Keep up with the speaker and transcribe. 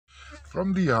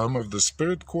From the home of the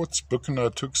Spirit Quartz,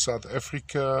 Buchenhout, South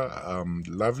Africa.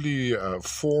 Lovely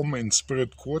form in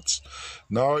Spirit Quartz.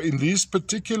 Now, in these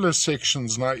particular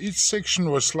sections, each section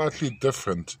was slightly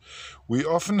different. We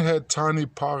often had tiny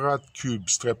pyrite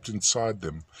cubes strapped inside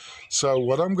them. So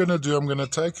what I'm going to do, I'm going to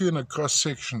take you in a cross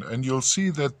section, and you'll see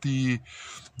that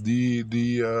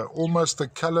almost the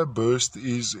color burst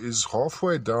is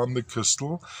halfway down the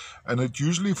crystal, and it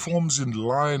usually forms in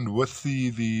line with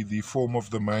the form of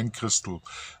the main crystal.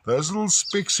 Those little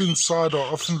specks inside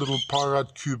are often little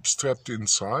pyrite cubes strapped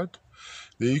inside.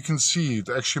 There you can see it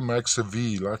actually makes a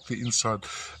V like the inside.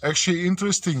 Actually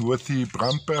interesting with the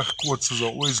Brandberg quartzes, I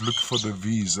always look for the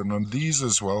V's, and on these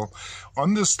as well.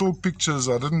 On the still pictures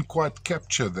I didn't quite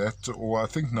capture that, or I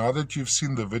think now that you've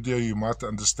seen the video you might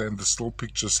understand the still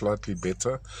picture slightly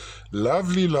better.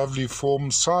 Lovely, lovely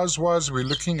form. Size wise we're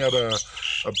looking at a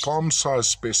palm size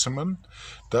specimen.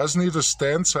 Does need a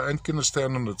stand, so ain't going to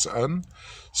stand on its own.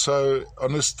 So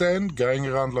on a stand going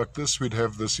around like this we'd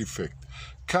have this effect.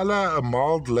 Color a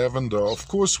mild lavender. Of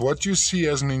course, what you see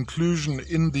as an inclusion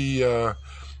in the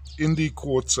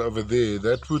quartz over there,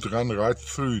 that would run right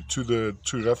through to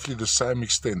roughly the same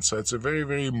extent. So it's a very,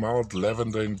 very mild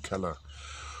lavender in color.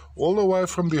 All the way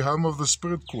from the home of the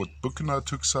Spirit Quartz,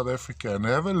 Buchenhout, South Africa, and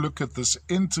have a look at this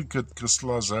intricate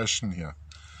crystallization here.